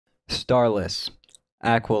Starless,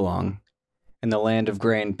 Aqualung, In the Land of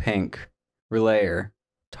Grey and Pink, Relayer,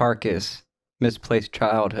 Tarkus, Misplaced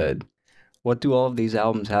Childhood. What do all of these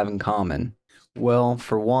albums have in common? Well,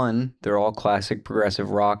 for one, they're all classic progressive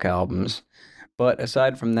rock albums. But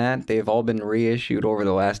aside from that, they've all been reissued over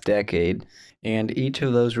the last decade, and each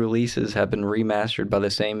of those releases have been remastered by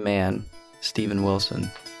the same man, Steven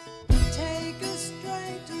Wilson.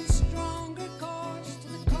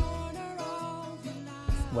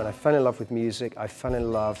 When I fell in love with music, I fell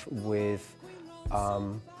in love with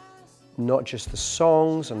not just the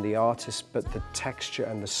songs and the artists, but the texture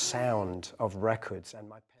and the sound of records.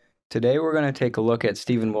 Today we're going to take a look at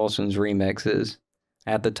Steven Wilson's remixes.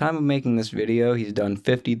 At the time of making this video, he's done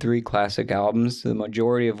 53 classic albums, the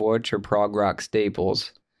majority of which are prog rock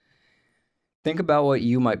staples. Think about what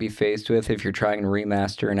you might be faced with if you're trying to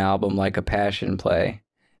remaster an album like a passion play.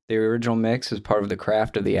 The original mix is part of the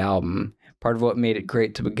craft of the album, part of what made it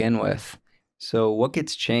great to begin with. So what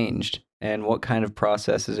gets changed, and what kind of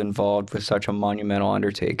process is involved with such a monumental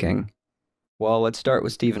undertaking? Well, let's start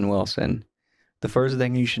with Steven Wilson. The first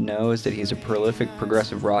thing you should know is that he's a prolific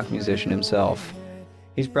progressive rock musician himself.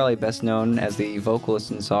 He's probably best known as the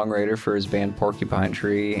vocalist and songwriter for his band Porcupine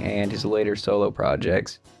Tree and his later solo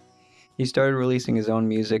projects. He started releasing his own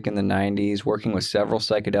music in the 90s, working with several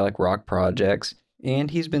psychedelic rock projects,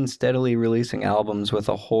 and he's been steadily releasing albums with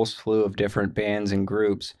a whole slew of different bands and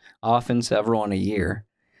groups, often several in a year.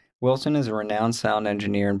 Wilson is a renowned sound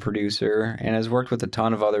engineer and producer, and has worked with a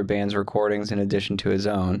ton of other bands' recordings in addition to his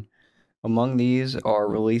own. Among these are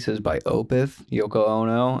releases by Opeth, Yoko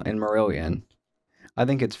Ono, and Marillion. I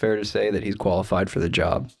think it's fair to say that he's qualified for the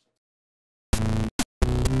job.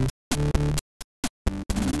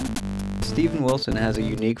 Steven Wilson has a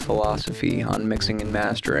unique philosophy on mixing and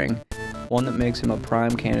mastering, one that makes him a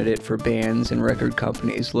prime candidate for bands and record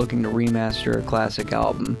companies looking to remaster a classic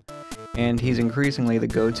album, and he's increasingly the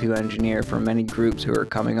go-to engineer for many groups who are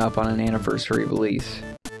coming up on an anniversary release.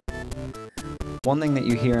 One thing that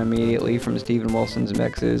you hear immediately from Steven Wilson's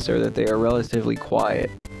mixes are that they are relatively quiet.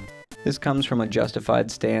 This comes from a justified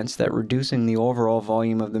stance that reducing the overall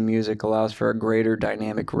volume of the music allows for a greater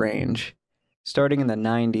dynamic range. Starting in the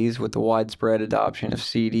 90s with the widespread adoption of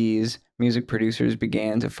CDs, music producers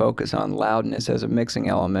began to focus on loudness as a mixing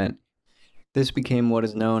element. This became what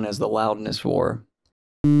is known as the Loudness War.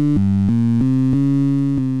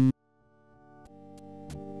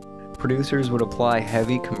 Producers would apply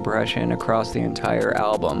heavy compression across the entire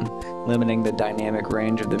album, limiting the dynamic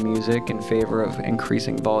range of the music in favor of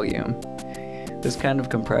increasing volume. This kind of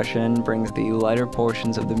compression brings the lighter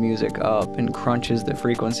portions of the music up and crunches the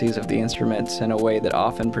frequencies of the instruments in a way that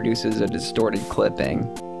often produces a distorted clipping.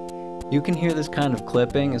 You can hear this kind of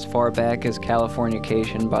clipping as far back as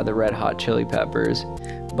Californication by the Red Hot Chili Peppers,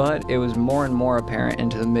 but it was more and more apparent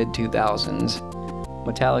into the mid-2000s.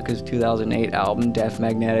 Metallica's 2008 album Death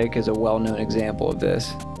Magnetic is a well-known example of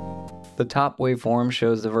this. The top waveform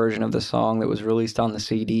shows the version of the song that was released on the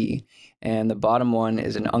CD, and the bottom one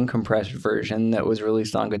is an uncompressed version that was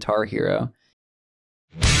released on Guitar Hero.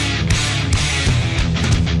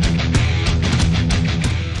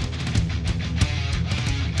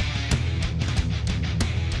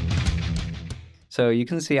 So you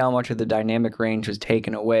can see how much of the dynamic range was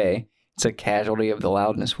taken away. It's a casualty of the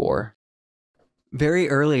Loudness War. Very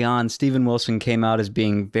early on, Steven Wilson came out as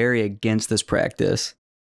being very against this practice.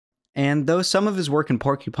 And though some of his work in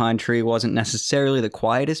Porcupine Tree wasn't necessarily the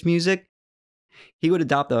quietest music, he would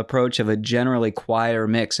adopt the approach of a generally quieter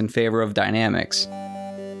mix in favor of dynamics.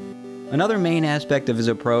 Another main aspect of his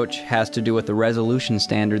approach has to do with the resolution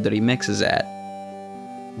standard that he mixes at.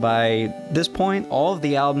 By this point, all of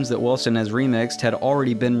the albums that Wilson has remixed had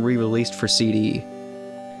already been re-released for CD.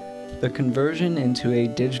 The conversion into a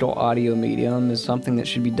digital audio medium is something that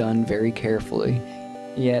should be done very carefully.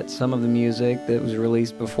 Yet some of the music that was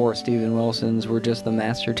released before Steven Wilson's were just the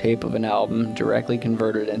master tape of an album directly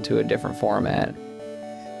converted into a different format.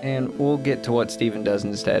 And we'll get to what Steven does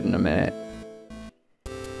instead in a minute.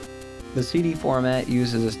 The CD format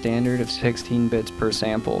uses a standard of 16 bits per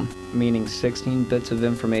sample, meaning 16 bits of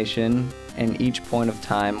information in each point of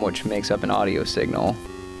time which makes up an audio signal.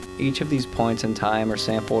 Each of these points in time are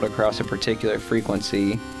sampled across a particular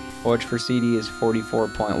frequency, which for CD is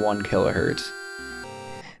 44.1 kHz.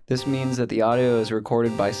 This means that the audio is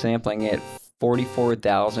recorded by sampling it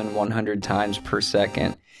 44,100 times per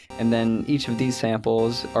second, and then each of these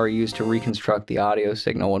samples are used to reconstruct the audio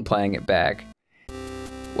signal when playing it back.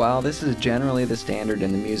 While this is generally the standard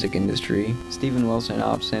in the music industry, Steven Wilson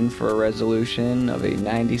opts in for a resolution of a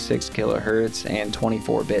 96 kHz and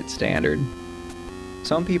 24-bit standard.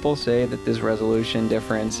 Some people say that this resolution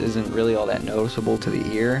difference isn't really all that noticeable to the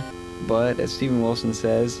ear, But as Steven Wilson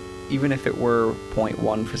says, even if it were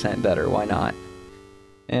 0.1% better, why not?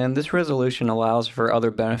 And this resolution allows for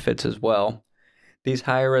other benefits as well. These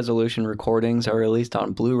higher resolution recordings are released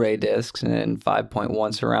on Blu-ray discs in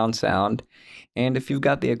 5.1 surround sound, and if you've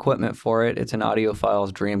got the equipment for it, it's an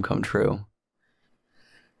audiophile's dream come true.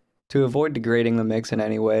 To avoid degrading the mix in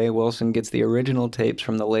any way, Wilson gets the original tapes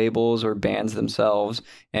from the labels or bands themselves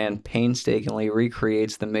and painstakingly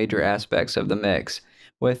recreates the major aspects of the mix,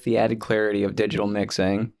 with the added clarity of digital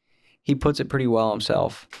mixing. He puts it pretty well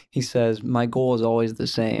himself. He says, "My goal is always the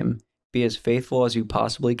same. Be as faithful as you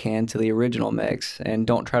possibly can to the original mix, and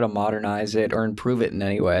don't try to modernize it or improve it in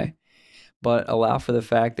any way. But allow for the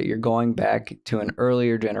fact that you're going back to an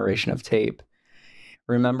earlier generation of tape.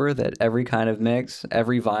 Remember that every kind of mix,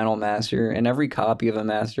 every vinyl master, and every copy of a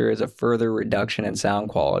master is a further reduction in sound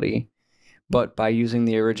quality. But by using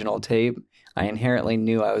the original tape, I inherently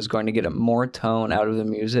knew I was going to get more tone out of the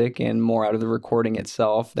music and more out of the recording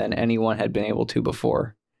itself than anyone had been able to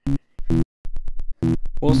before."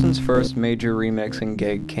 Wilson's first major remixing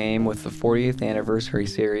gig came with the 40th anniversary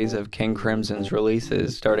series of King Crimson's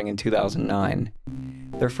releases starting in 2009.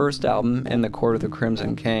 Their first album, In the Court of the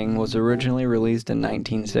Crimson King, was originally released in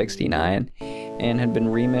 1969 and had been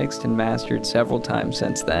remixed and mastered several times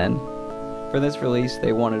since then. For this release,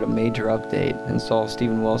 they wanted a major update and saw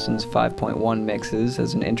Steven Wilson's 5.1 mixes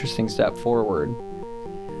as an interesting step forward.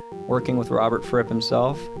 Working with Robert Fripp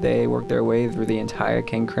himself, they worked their way through the entire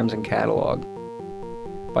King Crimson catalog.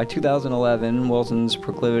 By 2011, Wilson's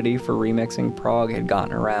proclivity for remixing prog had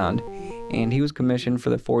gotten around, and he was commissioned for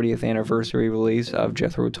the 40th anniversary release of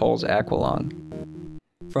Jethro Tull's Aqualung.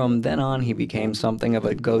 From then on, he became something of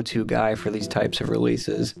a go-to guy for these types of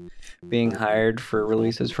releases, being hired for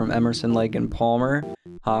releases from Emerson Lake and Palmer,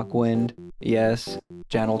 Hawkwind, Yes,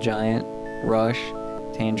 Gentle Giant, Rush,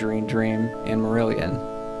 Tangerine Dream, and Marillion.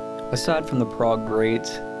 Aside from the prog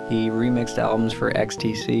greats, he remixed albums for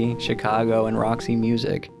XTC, Chicago, and Roxy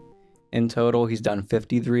Music. In total, he's done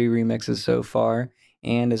 53 remixes so far,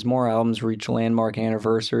 and as more albums reach landmark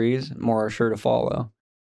anniversaries, more are sure to follow.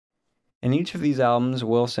 In each of these albums,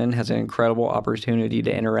 Wilson has an incredible opportunity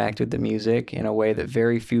to interact with the music in a way that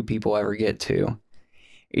very few people ever get to.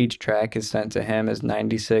 Each track is sent to him as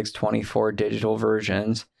 96/24 digital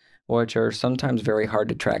versions, which are sometimes very hard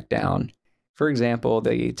to track down. For example,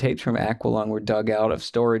 the tapes from Aqualung were dug out of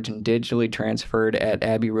storage and digitally transferred at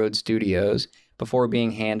Abbey Road Studios before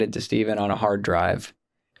being handed to Steven on a hard drive.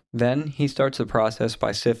 Then, he starts the process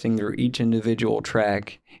by sifting through each individual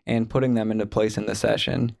track and putting them into place in the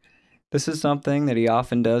session. This is something that he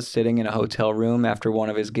often does sitting in a hotel room after one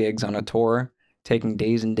of his gigs on a tour, taking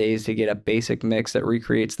days and days to get a basic mix that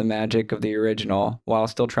recreates the magic of the original, while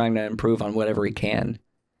still trying to improve on whatever he can.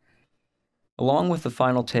 Along with the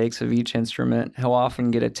final takes of each instrument, he'll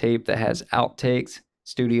often get a tape that has outtakes,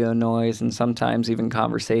 studio noise, and sometimes even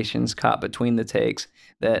conversations caught between the takes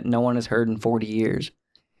that no one has heard in 40 years.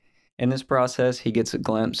 In this process, he gets a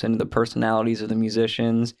glimpse into the personalities of the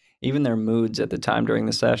musicians, even their moods at the time during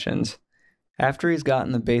the sessions. After he's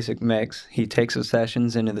gotten the basic mix, he takes the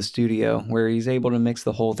sessions into the studio, where he's able to mix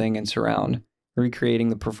the whole thing in surround, recreating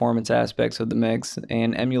the performance aspects of the mix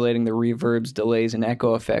and emulating the reverbs, delays, and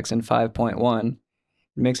echo effects in 5.1. It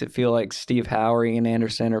makes it feel like Steve Howery and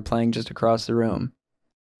Anderson are playing just across the room.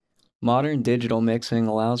 Modern digital mixing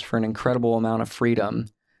allows for an incredible amount of freedom.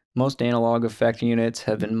 Most analog effect units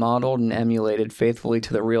have been modeled and emulated faithfully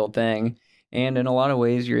to the real thing, and in a lot of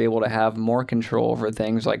ways you're able to have more control over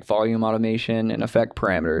things like volume automation and effect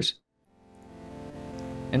parameters.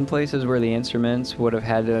 In places where the instruments would have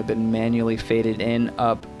had to have been manually faded in,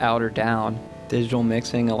 up, out, or down, digital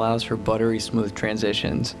mixing allows for buttery smooth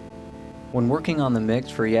transitions. When working on the mix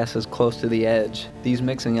for Yes's Close to the Edge, these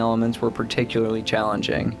mixing elements were particularly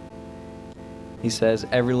challenging. He says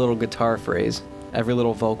every little guitar phrase, every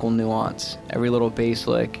little vocal nuance, every little bass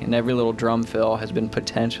lick, and every little drum fill has been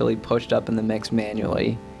potentially pushed up in the mix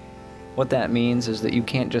manually. What that means is that you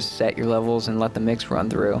can't just set your levels and let the mix run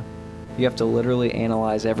through. You have to literally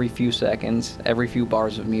analyze every few seconds, every few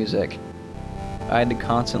bars of music. I had to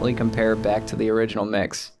constantly compare back to the original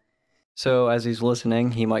mix. So as he's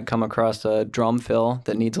listening, he might come across a drum fill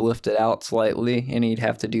that needs lifted out slightly, and he'd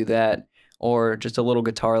have to do that. Or just a little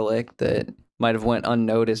guitar lick that might have went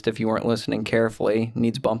unnoticed if you weren't listening carefully,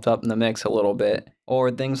 needs bumped up in the mix a little bit.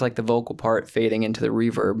 Or things like the vocal part fading into the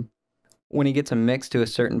reverb. When he gets a mix to a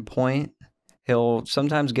certain point, he'll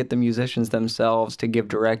sometimes get the musicians themselves to give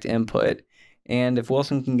direct input, and if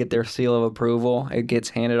Wilson can get their seal of approval, it gets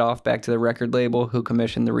handed off back to the record label who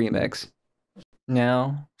commissioned the remix.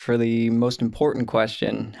 Now, for the most important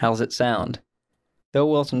question, how's it sound? Though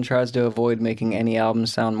Wilson tries to avoid making any album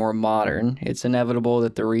sound more modern, it's inevitable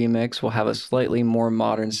that the remix will have a slightly more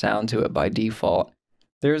modern sound to it by default.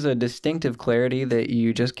 There's a distinctive clarity that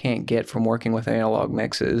you just can't get from working with analog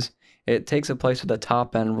mixes. It takes a place of the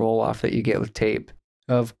top-end roll-off that you get with tape.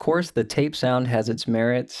 Of course, the tape sound has its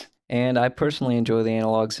merits, and I personally enjoy the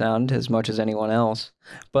analog sound as much as anyone else,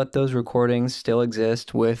 but those recordings still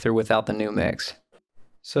exist with or without the new mix.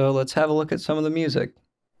 So let's have a look at some of the music.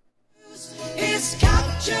 It's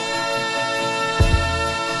captured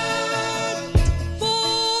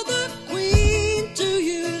for the queen to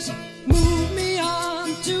use. Move me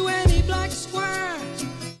on to any black square.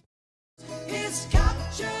 It's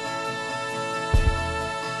captured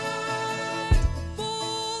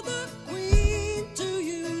for the queen to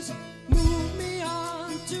use. Move me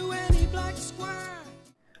on to any black square.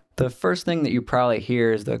 The first thing that you probably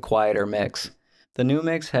hear is the quieter mix. The new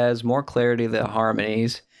mix has more clarity to the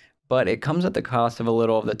harmonies, but it comes at the cost of a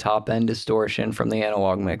little of the top-end distortion from the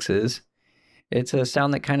analog mixes. It's a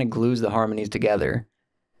sound that kind of glues the harmonies together.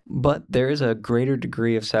 But there is a greater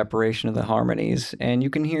degree of separation of the harmonies, and you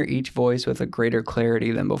can hear each voice with a greater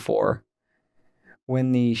clarity than before.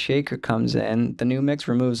 When the shaker comes in, the new mix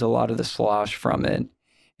removes a lot of the slosh from it.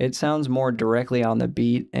 It sounds more directly on the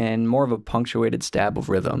beat and more of a punctuated stab of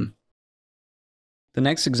rhythm. The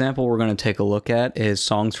next example we're going to take a look at is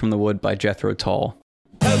Songs from the Wood by Jethro Tull.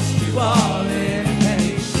 Toast you all in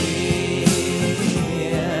Tennessee.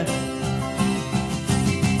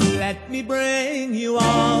 Let me bring you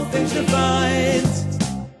all things to find.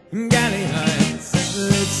 Galley heights,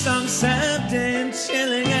 lit song served in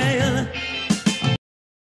chilling ale.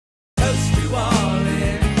 Toast you all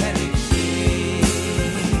in Tennessee.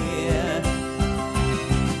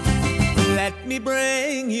 Let me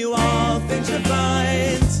bring you all things to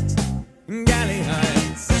find. Galley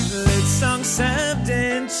heights, lit song served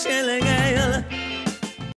in chilling ale.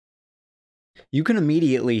 You can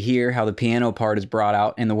immediately hear how the piano part is brought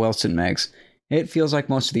out in the Wilson mix. It feels like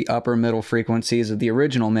most of the upper middle frequencies of the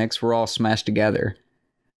original mix were all smashed together.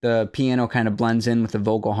 The piano kind of blends in with the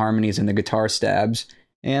vocal harmonies and the guitar stabs.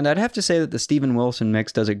 And I'd have to say that the Steven Wilson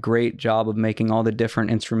mix does a great job of making all the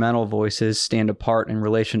different instrumental voices stand apart in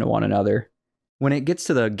relation to one another. When it gets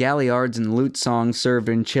to the galliards and lute songs served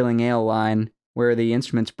in chilling ale line, where the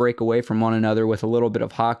instruments break away from one another with a little bit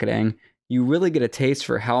of hocketing, you really get a taste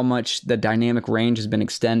for how much the dynamic range has been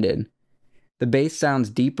extended. The bass sounds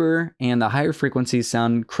deeper, and the higher frequencies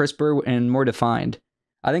sound crisper and more defined.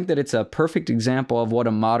 I think that it's a perfect example of what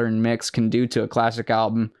a modern mix can do to a classic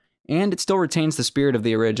album, and it still retains the spirit of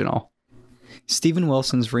the original. Steven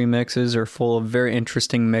Wilson's remixes are full of very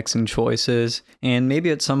interesting mixing choices, and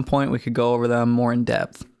maybe at some point we could go over them more in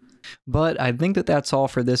depth. But I think that that's all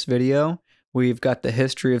for this video. We've got the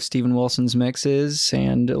history of Steven Wilson's mixes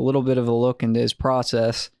and a little bit of a look into his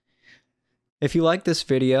process. If you like this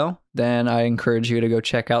video, then I encourage you to go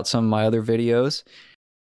check out some of my other videos.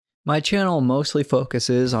 My channel mostly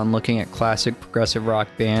focuses on looking at classic progressive rock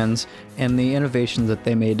bands and the innovations that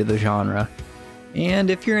they made to the genre. And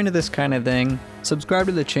if you're into this kind of thing, subscribe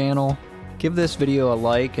to the channel, give this video a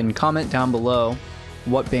like, and comment down below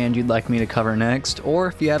what band you'd like me to cover next, or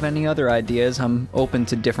if you have any other ideas. I'm open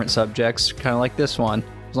to different subjects, kind of like this one,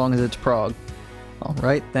 as long as it's prog.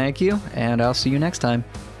 Alright, thank you, and I'll see you next time.